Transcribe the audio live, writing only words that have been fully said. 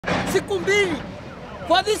siku mbili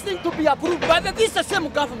for this thing to be approved by this same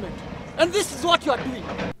government, and this is what you are doing.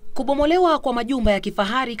 Kubomolewa kwa majumba ya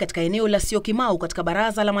kifahari katika eneo la Syokimau katika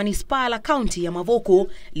baraza la manispaa la kaunti ya Mavoko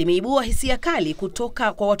limeibua hisia kali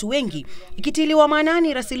kutoka kwa watu wengi, ikitiliwa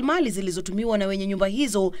maanani rasilimali zilizotumiwa na wenye nyumba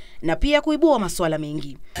hizo na pia kuibua masuala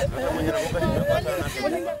mengi.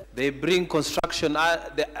 They bring construction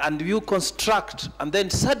and you construct, and then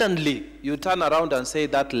suddenly you turn around and say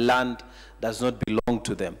that land does not belong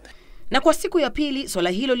to them. Na kwa siku ya pili swala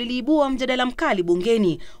hilo liliibua mjadala mkali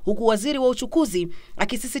bungeni, huku waziri wa uchukuzi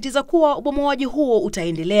akisisitiza kuwa ubomoaji huo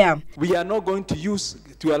utaendelea. We are not going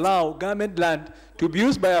to allow government land to be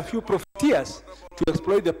used by a few profiteers to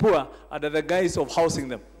exploit the poor under the guise of housing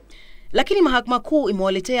them. Lakini mahakama kuu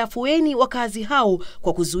imewaletea afueni wakazi hao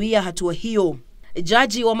kwa kuzuia hatua hiyo.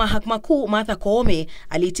 Jaji wa mahakama kuu Martha Koome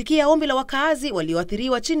aliitikia ombi la wakazi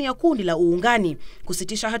walioathiriwa chini ya kundi la Uungani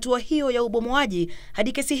kusitisha hatua hiyo ya ubomoaji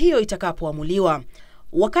hadi kesi hiyo itakapoamuliwa.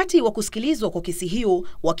 Wakati wa kusikilizwa kwa kesi hiyo,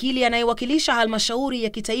 wakili anayewakilisha halmashauri ya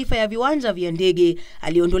kitaifa ya viwanja vya ndege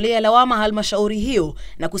aliondolea lawama halmashauri hiyo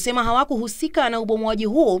na kusema hawakuhusika na ubomoaji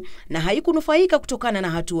huo na haikunufaika kutokana na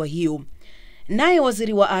hatua hiyo. Naye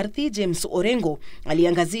waziri wa ardhi James Orengo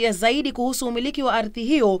aliangazia zaidi kuhusu umiliki wa ardhi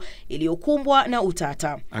hiyo iliyokumbwa na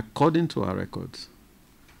utata. According to our records,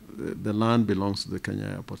 the land belongs to the Kenya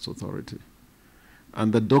Airports Authority,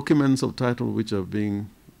 and the documents of title which are being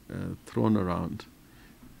thrown around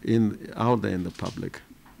out there in the public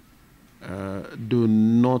do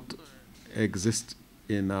not exist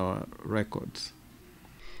in our records.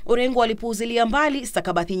 Orengo alipuuzilia mbali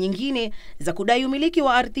stakabadhi nyingine za kudai umiliki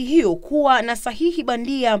wa ardhi hiyo kuwa na sahihi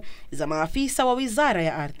bandia za maafisa wa wizara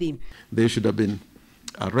ya ardhi. There should have been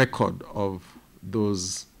a record of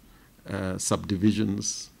those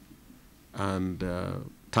subdivisions and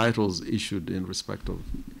titles issued in respect of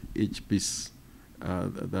each piece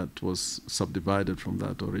that was subdivided from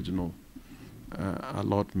that original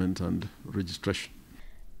allotment and registration.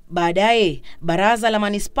 Baadaye, baraza la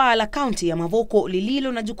manispaa la kaunti ya Mavoko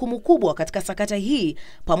lililo na jukumu kubwa katika sakata hii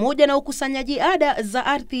pamoja na ukusanyaji ada za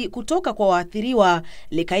ardhi kutoka kwa waathiriwa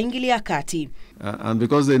likaingilia kati. And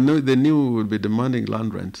because they knew we would be demanding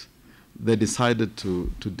land rent, they decided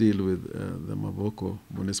to deal with the Mavoko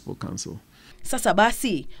Municipal Council. Sasa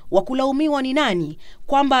basi, wakulaumiwa ni nani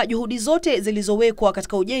kwamba juhudi zote zilizowekwa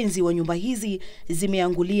katika ujenzi wa nyumba hizi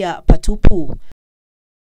zimeangulia patupu?